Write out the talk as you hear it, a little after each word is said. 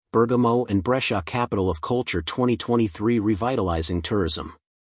Bergamo and Brescia Capital of Culture 2023 Revitalizing Tourism.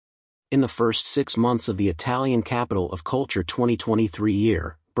 In the first 6 months of the Italian Capital of Culture 2023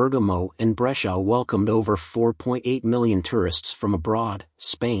 year, Bergamo and Brescia welcomed over 4.8 million tourists from abroad: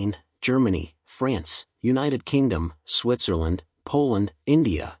 Spain, Germany, France, United Kingdom, Switzerland, Poland,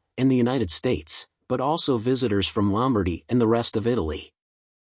 India, and the United States, but also visitors from Lombardy and the rest of Italy.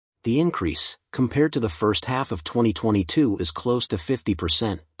 The increase, compared to the first half of 2022, is close to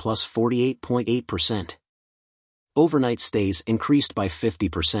 50%, plus 48.8%. Overnight stays increased by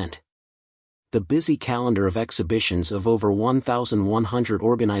 50%. The busy calendar of exhibitions of over 1,100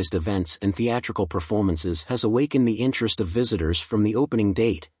 organized events and theatrical performances has awakened the interest of visitors from the opening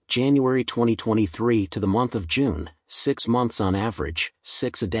date, January 2023, to the month of June, 6 months on average,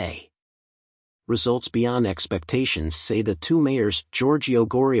 6 a day. Results beyond expectations, say the two mayors, Giorgio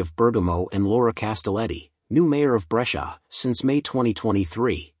Gori of Bergamo and Laura Castelletti, new mayor of Brescia, since May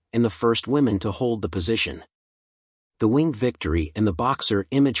 2023, and the first women to hold the position. The Winged Victory and the Boxer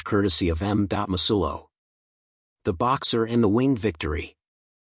image courtesy of M. Masulo. The Boxer and the Winged Victory.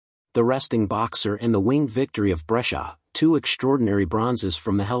 The Resting Boxer and the Winged Victory of Brescia, two extraordinary bronzes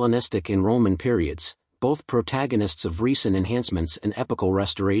from the Hellenistic and Roman periods, both protagonists of recent enhancements and epical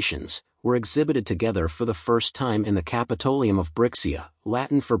restorations, were exhibited together for the first time in the Capitolium of Brescia,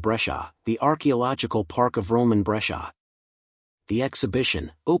 Latin for Brescia, the archaeological park of Roman Brescia. The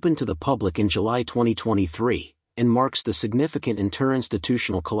exhibition, opened to the public in July 2023, and marks the significant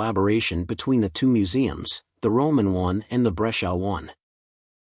interinstitutional collaboration between the two museums, the Roman one and the Brescia one.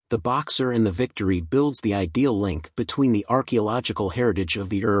 The Boxer and the Victory builds the ideal link between the archaeological heritage of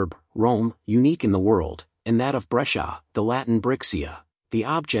the Urb, Rome, unique in the world, and that of Brescia, the Latin Brixia, the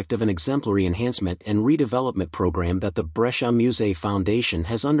object of an exemplary enhancement and redevelopment program that the Brescia Musée Foundation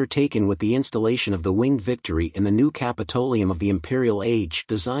has undertaken with the installation of the Winged Victory in the new Capitolium of the Imperial Age,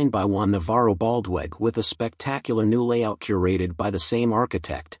 designed by Juan Navarro Baldweg, with a spectacular new layout curated by the same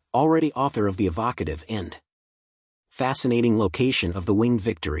architect, already author of the evocative and fascinating location of the Winged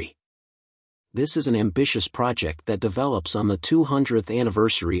Victory. This is an ambitious project that develops on the 200th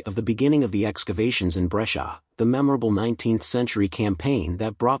anniversary of the beginning of the excavations in Brescia, the memorable 19th century campaign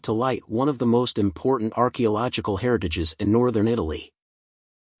that brought to light one of the most important archaeological heritages in northern Italy.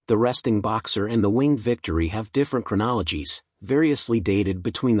 The Resting Boxer and the Winged Victory have different chronologies, variously dated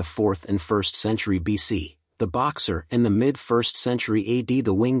between the 4th and 1st century BC, the Boxer and the mid-1st century AD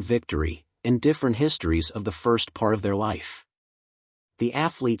the Winged Victory, and different histories of the first part of their life. The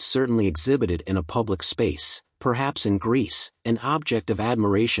athletes certainly exhibited in a public space, perhaps in Greece, an object of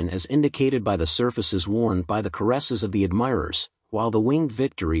admiration as indicated by the surfaces worn by the caresses of the admirers, while the Winged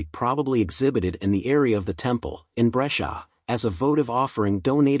Victory probably exhibited in the area of the temple, in Brescia, as a votive offering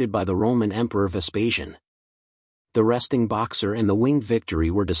donated by the Roman Emperor Vespasian. The Resting Boxer and the Winged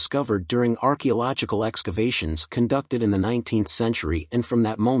Victory were discovered during archaeological excavations conducted in the 19th century, and from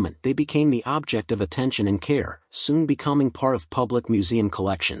that moment they became the object of attention and care, soon becoming part of public museum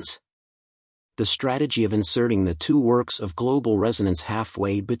collections. The strategy of inserting the two works of global resonance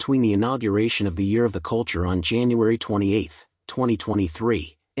halfway between the inauguration of the Year of the Culture on January 28,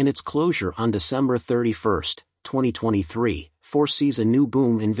 2023, and its closure on December 31, 2023, foresees a new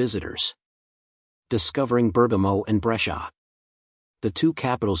boom in visitors. Discovering Bergamo and Brescia. The two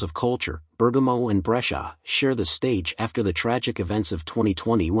capitals of culture, Bergamo and Brescia, share the stage after the tragic events of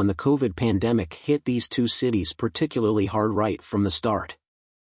 2020 when the COVID pandemic hit these two cities particularly hard right from the start.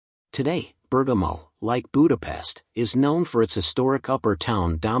 Today, Bergamo, like Budapest, is known for its historic upper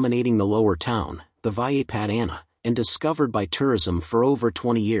town dominating the lower town, the Valle Padana, and discovered by tourism for over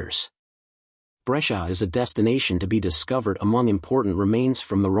 20 years. Brescia is a destination to be discovered among important remains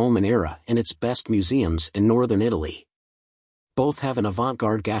from the Roman era and its best museums in northern Italy. Both have an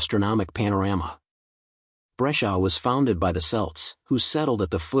avant-garde gastronomic panorama. Brescia was founded by the Celts, who settled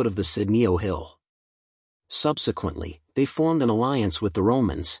at the foot of the Cydneo Hill. Subsequently, they formed an alliance with the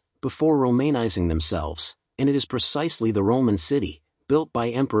Romans, before Romanizing themselves, and it is precisely the Roman city, built by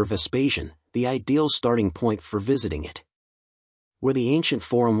Emperor Vespasian, the ideal starting point for visiting it. Where the ancient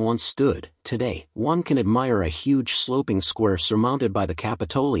forum once stood, today, one can admire a huge sloping square surmounted by the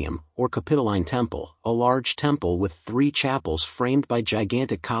Capitolium, or Capitoline Temple, a large temple with 3 chapels framed by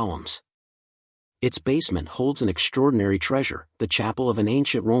gigantic columns. Its basement holds an extraordinary treasure, the chapel of an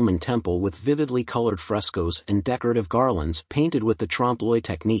ancient Roman temple with vividly colored frescoes and decorative garlands painted with the trompe-l'oeil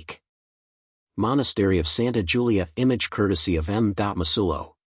technique. Monastery of Santa Giulia image courtesy of M.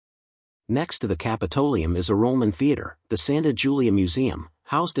 Masulo. Next to the Capitolium is a Roman theater, the Santa Giulia Museum,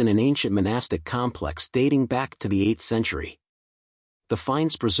 housed in an ancient monastic complex dating back to the 8th century. The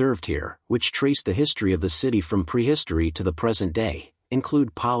finds preserved here, which trace the history of the city from prehistory to the present day,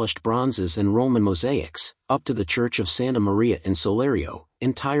 include polished bronzes and Roman mosaics, up to the Church of Santa Maria in Solerio,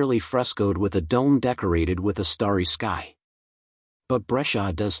 entirely frescoed with a dome decorated with a starry sky. But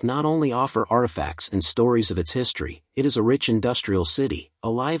Brescia does not only offer artifacts and stories of its history, it is a rich industrial city, a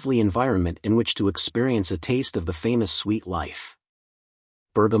lively environment in which to experience a taste of the famous sweet life.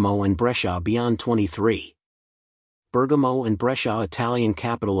 Bergamo and Brescia Beyond 23. Bergamo and Brescia Italian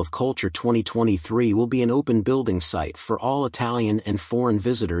Capital of Culture 2023 will be an open building site for all Italian and foreign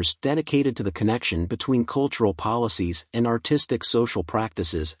visitors dedicated to the connection between cultural policies and artistic social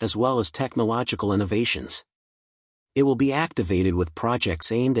practices as well as technological innovations. It will be activated with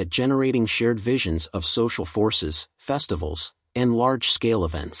projects aimed at generating shared visions of social forces, festivals, and large-scale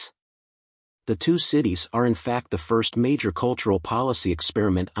events. The two cities are in fact the first major cultural policy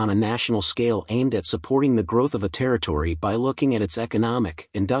experiment on a national scale aimed at supporting the growth of a territory by looking at its economic,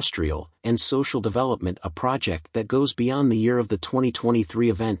 industrial, and social development, a project that goes beyond the year of the 2023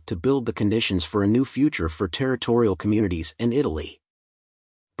 event to build the conditions for a new future for territorial communities in Italy.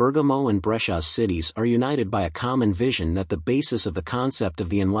 Bergamo and Brescia's cities are united by a common vision that the basis of the concept of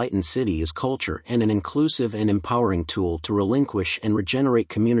the enlightened city is culture and an inclusive and empowering tool to relinquish and regenerate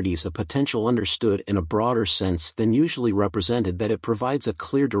communities, a potential understood in a broader sense than usually represented, that it provides a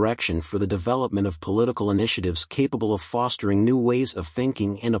clear direction for the development of political initiatives capable of fostering new ways of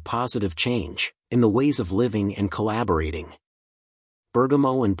thinking and a positive change in the ways of living and collaborating.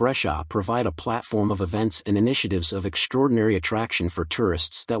 Bergamo and Brescia provide a platform of events and initiatives of extraordinary attraction for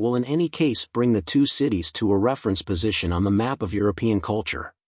tourists that will in any case bring the two cities to a reference position on the map of European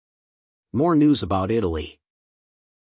culture. More news about Italy.